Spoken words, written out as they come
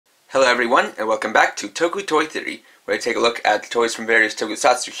Hello everyone, and welcome back to Toku Toy Theory, where I take a look at toys from various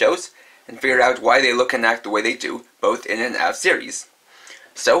tokusatsu shows, and figure out why they look and act the way they do, both in and out of series.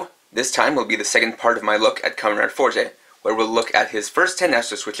 So, this time will be the second part of my look at Kamen Rider Fourze, where we'll look at his first 10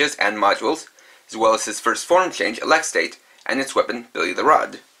 Astro switches and modules, as well as his first form change, Elek State, and its weapon, Billy the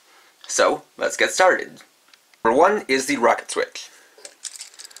Rod. So, let's get started. Number 1 is the rocket switch.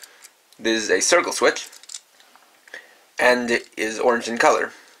 This is a circle switch, and is orange in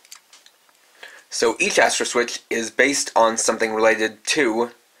color. So each Astro switch is based on something related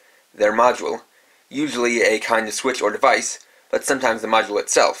to their module, usually a kind of switch or device, but sometimes the module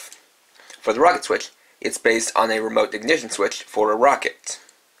itself. For the rocket switch, it's based on a remote ignition switch for a rocket.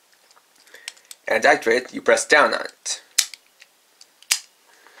 And to activate it, you press down on it.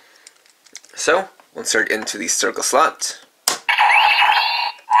 So, we'll insert into the circle slot,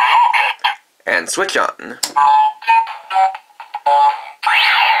 and switch on.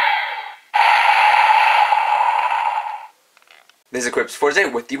 This equips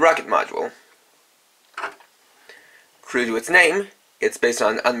Fourze with the rocket module. True to its name, it's based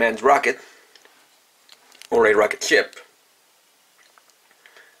on an unmanned rocket, or a rocket ship,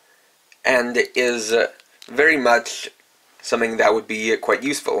 and is very much something that would be quite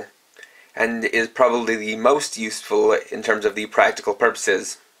useful, and is probably the most useful in terms of the practical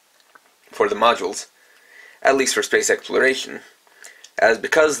purposes for the modules, at least for space exploration, as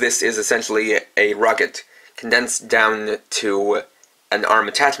because this is essentially a rocket condensed down to an arm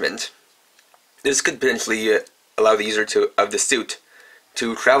attachment, this could potentially allow the user of the suit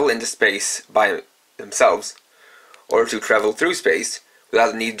to travel into space by themselves, or to travel through space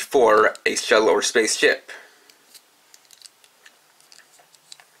without the need for a shuttle or spaceship.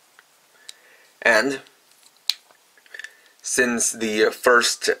 And since since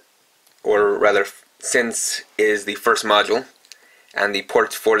is the first module, and the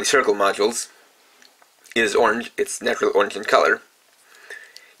port for the circle modules is orange, it's natural orange in color.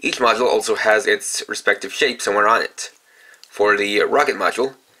 Each module also has its respective shape somewhere on it. For the rocket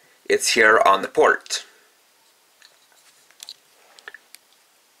module, it's here on the port.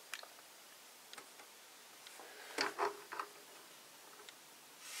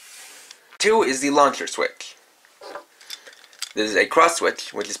 Two is the launcher switch. This is a cross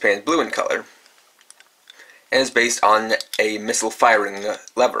switch, which is painted blue in color, and is based on a missile firing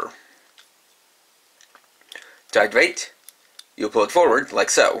lever. To activate, you pull it forward, like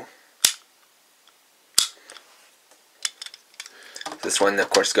so. This one, of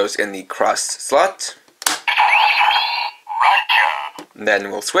course, goes in the cross slot. Then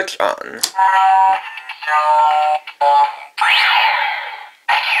we'll switch on.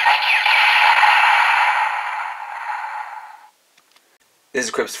 This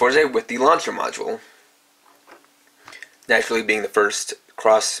equips Fourze with the launcher module. Naturally, being the first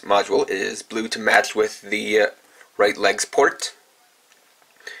cross module, it is blue to match with the right leg's port,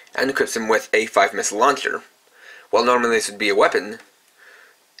 and equips him with a 5-missile launcher. While normally this would be a weapon,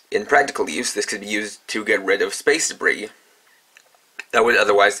 in practical use this could be used to get rid of space debris that would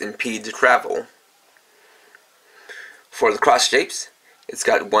otherwise impede travel. For the cross shapes, it's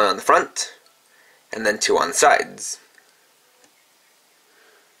got one on the front, and then two on the sides.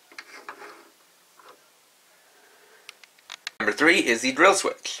 Number 3 is the drill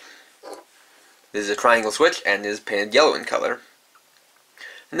switch. This is a triangle switch and is painted yellow in color.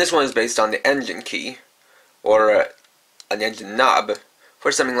 And this one is based on the engine key, or an engine knob,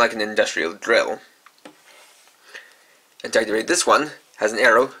 for something like an industrial drill. And to activate this one, has an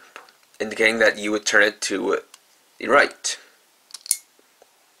arrow indicating that you would turn it to the right.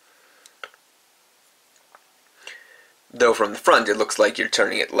 Though from the front it looks like you're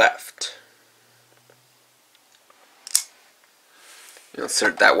turning it left. You'll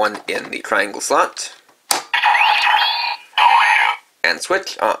insert that one in the triangle slot, and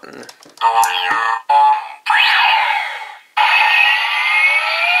switch on.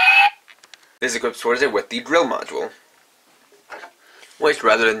 This equips Fourze with the drill module, which,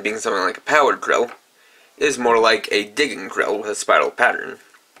 rather than being something like a power drill, is more like a digging drill with a spiral pattern.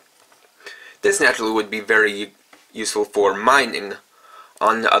 This naturally would be very useful for mining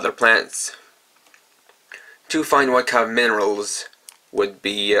on other planets, to find what kind of minerals would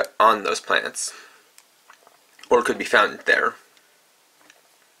be on those planets, or could be found there.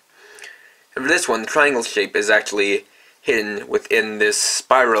 And for this one, the triangle shape is actually hidden within this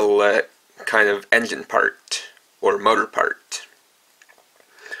spiral kind of engine part, or motor part,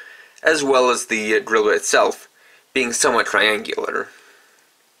 as well as the drill itself being somewhat triangular.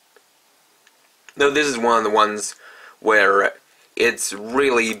 Though this is one of the ones where it's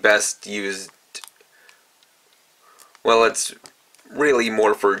really best used, well, it's really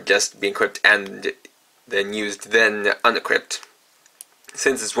more for just being equipped and then used than unequipped,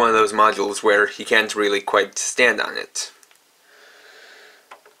 since it's one of those modules where he can't really quite stand on it.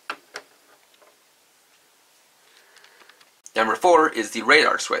 Number 4 is the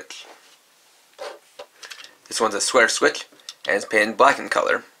radar switch. This one's a square switch, and it's painted black in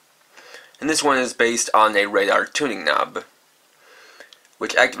color. And this one is based on a radar tuning knob,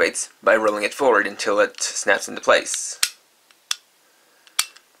 which activates by rolling it forward until it snaps into place.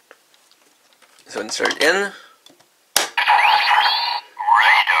 So insert in,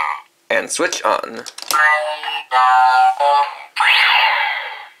 and switch on.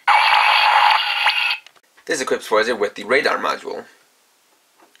 This equips Fourze with the radar module,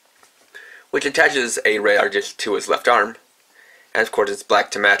 which attaches a radar dish to his left arm, and of course it's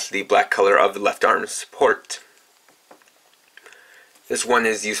black to match the black color of the left arm's port. This one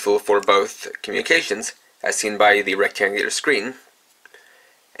is useful for both communications, as seen by the rectangular screen,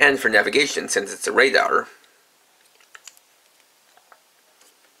 and for navigation, since it's a radar.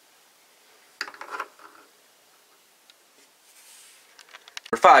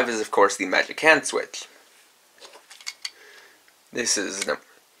 Number 5 is of course the magic hand switch. This is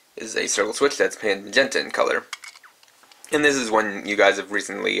a circle switch that's painted magenta in color. And this is one you guys have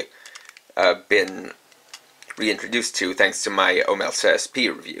recently been reintroduced to thanks to my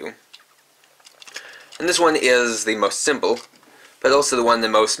OMLSP review. And this one is the most simple, but also the one that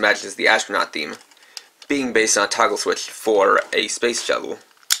most matches the astronaut theme, being based on a toggle switch for a space shuttle,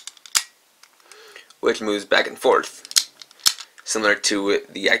 which moves back and forth, similar to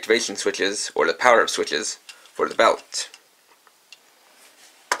the activation switches or the power-up switches for the belt.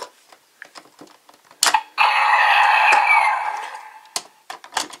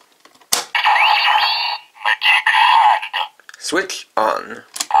 Switch on.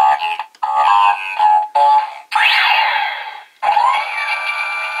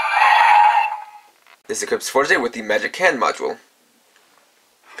 This equips Fourze with the magic hand module.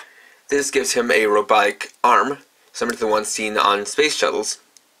 This gives him a robotic arm, similar to the one seen on space shuttles,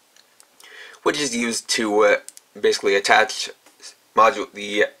 which is used to basically attach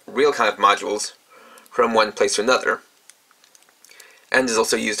the real kind of modules from one place to another, and is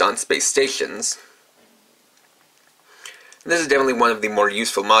also used on space stations. This is definitely one of the more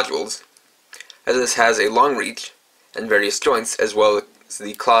useful modules, as this has a long reach and various joints, as well as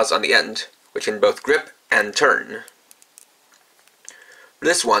the claws on the end, which can both grip and turn. For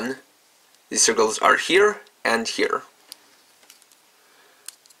this one, the circles are here and here.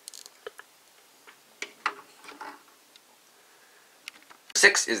 Number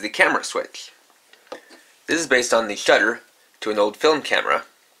 6 is the camera switch. This is based on the shutter to an old film camera.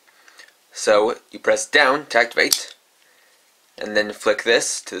 So you press down to activate, and then flick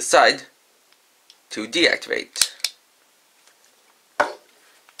this to the side to deactivate.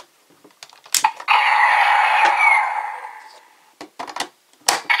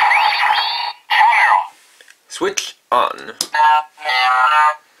 Switch on.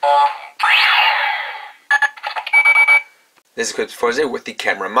 This equips Fourze with the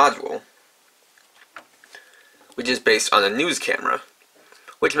camera module, which is based on a news camera,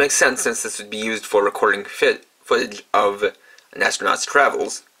 which makes sense since this would be used for recording footage of an astronaut's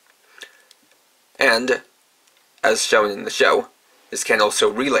travels. And, as shown in the show, this can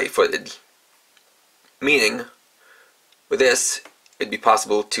also relay footage, meaning, with this, it'd be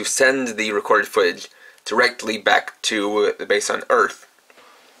possible to send the recorded footage directly back to the base on Earth,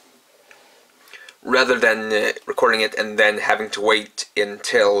 rather than recording it and then having to wait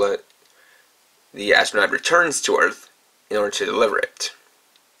until the astronaut returns to Earth in order to deliver it.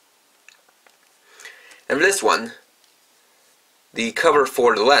 And for this one, the cover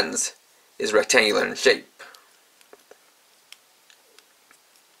for the lens is rectangular in shape.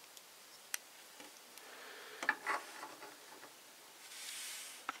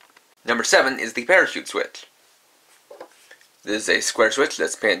 Number 7 is the parachute switch. This is a square switch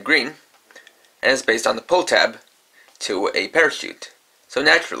that's painted green, and is based on the pull tab to a parachute. So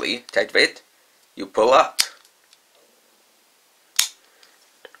naturally, to activate, you pull up.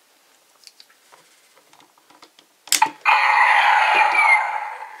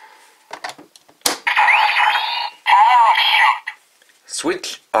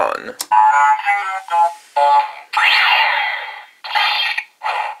 Switch on.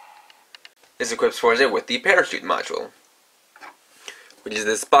 This equips Fourze with the parachute module, which is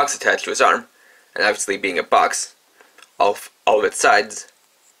this box attached to his arm, and obviously being a box, all of its sides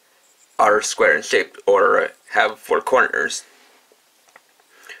are square in shape, or have 4 corners.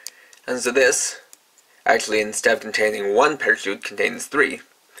 And so this, actually instead of containing 1 parachute, contains 3,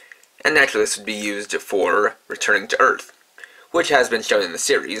 and naturally this would be used for returning to Earth, which has been shown in the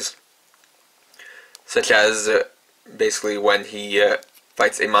series, such as basically when he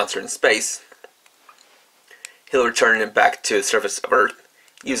fights a monster in space, he'll return it back to the surface of Earth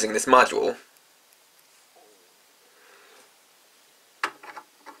using this module.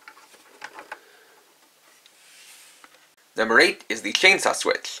 Number 8 is the chainsaw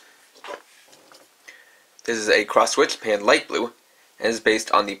switch. This is a cross switch painted light blue and is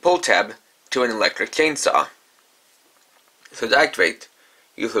based on the pull tab to an electric chainsaw. So to activate,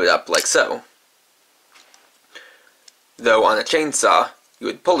 you flip it up like so. Though on a chainsaw, you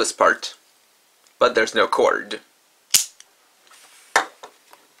would pull this part, but there's no cord.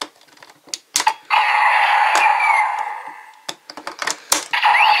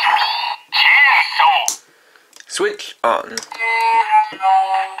 Switch on.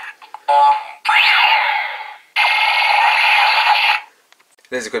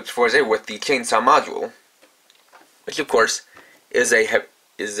 This equips Fourze with the chainsaw module, which of course is a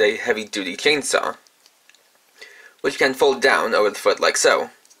heavy-duty chainsaw, which can fold down over the foot like so.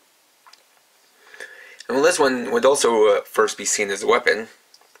 And while this one would also first be seen as a weapon,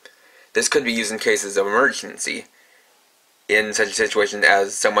 this could be used in cases of emergency, in such a situation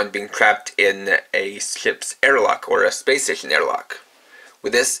as someone being trapped in a ship's airlock or a space station airlock.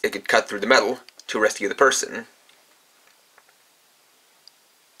 With this, it could cut through the metal to rescue the person.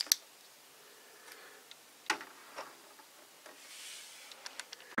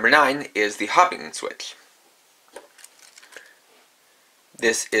 Number 9 is the hopping switch.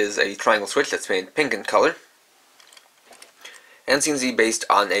 This is a triangle switch that's painted pink in color, and seems to be based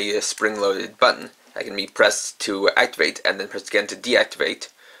on a spring-loaded button that can be pressed to activate and then pressed again to deactivate,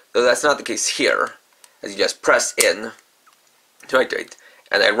 though that's not the case here, as you just press in to activate,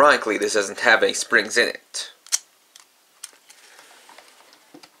 and ironically this doesn't have any springs in it.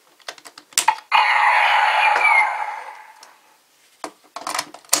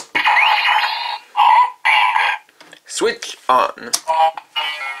 Switch on.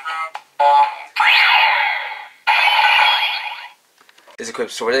 This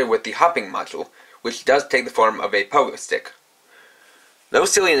equips Fourze with the hopping module, which does take the form of a pogo stick. Though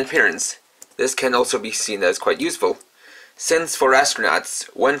silly in appearance, this can also be seen as quite useful, since for astronauts,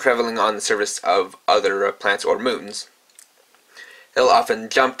 when traveling on the surface of other planets or moons, they'll often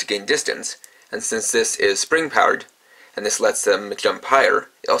jump to gain distance, and since this is spring-powered, and this lets them jump higher,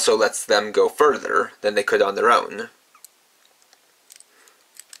 it also lets them go further than they could on their own.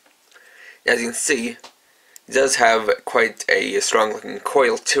 As you can see, it does have quite a strong-looking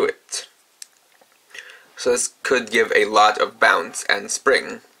coil to it, so this could give a lot of bounce and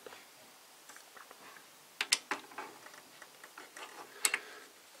spring.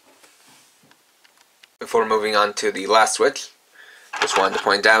 Before moving on to the last switch, just wanted to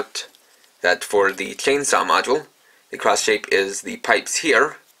point out that for the chainsaw module, the cross shape is the pipes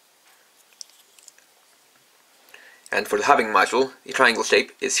here, and for the hopping module, the triangle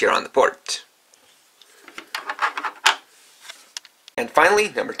shape is here on the port. And finally,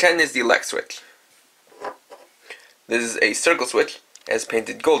 number 10 is the Elek switch. This is a circle switch, and is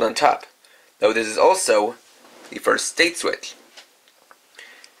painted gold on top, though this is also the first state switch.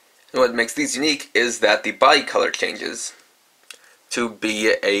 And what makes these unique is that the body color changes to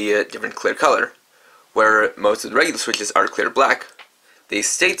be a different clear color, where most of the regular switches are clear black. The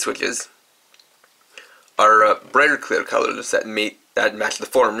state switches are brighter clear colors that match the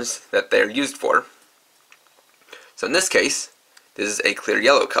forms that they are used for. So in this case, this is a clear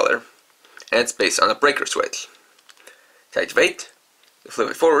yellow color, and it's based on a breaker switch. To activate, you flip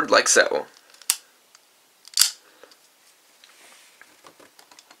it forward like so.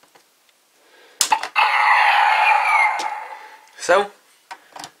 So,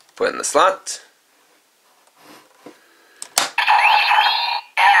 put it in the slot,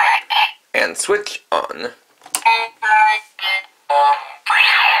 and switch on.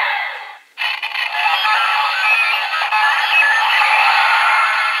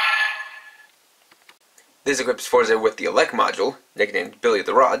 This equips Fourze with the Elek module, nicknamed Billy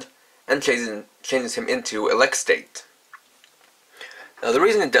the Rod, and changes him into Elek state. Now the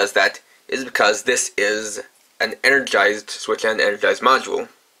reason it does that is because this is an energized switch and energized module.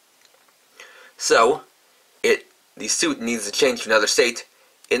 So, the suit needs to change to another state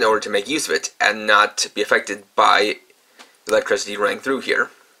in order to make use of it and not be affected by electricity running through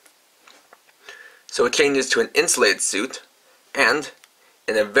here. So it changes to an insulated suit, and,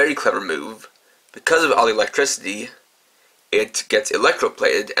 in a very clever move, because of all the electricity, it gets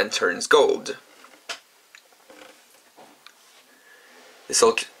electroplated and turns gold. This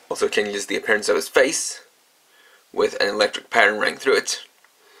also changes the appearance of his face, with an electric pattern running through it.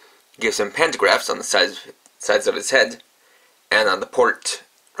 It gives him pantographs on the sides of his head, and on the port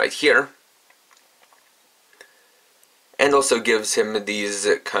right here. And also gives him these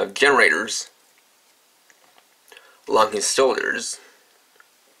kind of generators along his shoulders.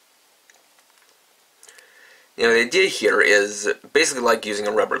 You know, the idea here is basically like using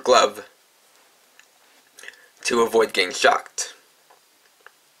a rubber glove to avoid getting shocked.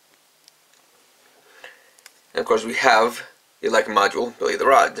 And of course we have the Elek module, Billy the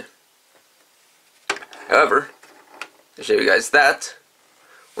Rod. However, to show you guys that,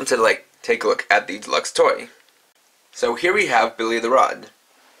 let's take a look at the deluxe toy. So here we have Billy the Rod.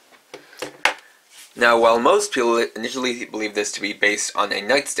 Now, while most people initially believe this to be based on a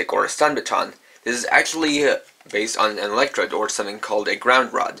nightstick or a stun baton, this is actually based on an electrode or something called a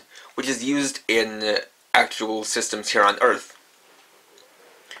ground rod, which is used in actual systems here on Earth,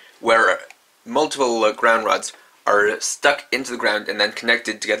 where multiple ground rods are stuck into the ground and then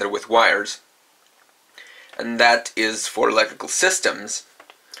connected together with wires. And that is for electrical systems,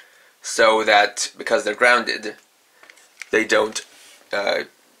 so that because they're grounded, they don't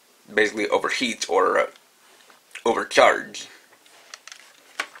basically overheat or overcharge.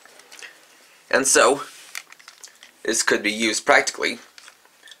 And so, this could be used practically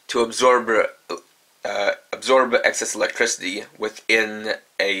to absorb excess electricity within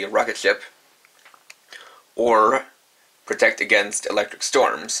a rocket ship, or protect against electric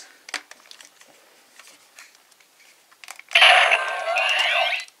storms.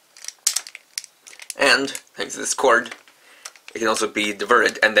 And, thanks to this cord, it can also be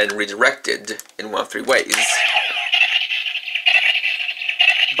diverted and then redirected in one of three ways.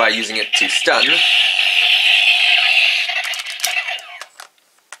 By using it to stun,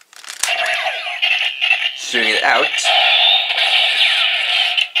 shooting it out,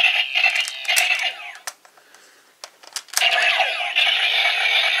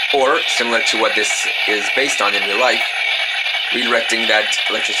 or, similar to what this is based on in real life, redirecting that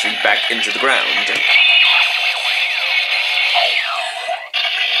electricity back into the ground.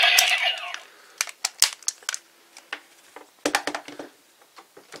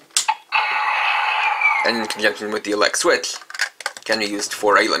 And in conjunction with the Elek switch, can be used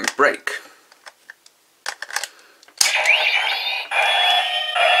for a limit break.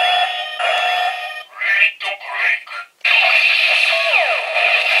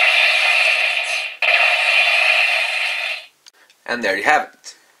 And there you have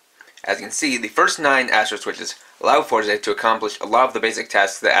it. As you can see, the first 9 Astro switches allow Fourze to accomplish a lot of the basic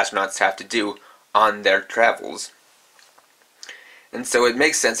tasks that astronauts have to do on their travels. And so it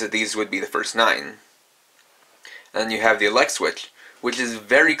makes sense that these would be the first 9. And then you have the Elek switch, which is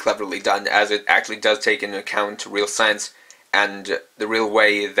very cleverly done, as it actually does take into account real science and the real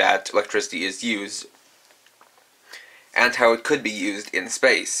way that electricity is used, and how it could be used in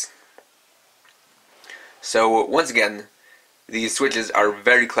space. So, once again, these switches are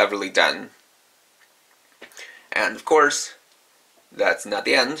very cleverly done. And of course, that's not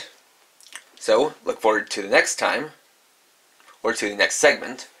the end. So, look forward to the next time, or to the next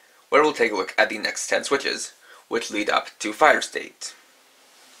segment, where we'll take a look at the next 10 switches, which lead up to Fire State.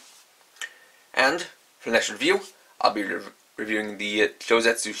 And, for the next review, I'll be reviewing the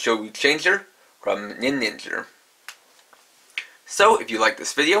Shosetsu Shoyu Changer from Ninja. So, if you like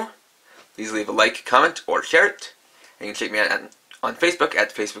this video, please leave a like, comment, or share it. And you can check me out on Facebook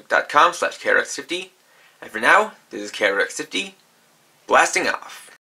at facebook.com/KRX50. And for now, this is KRX50, blasting off.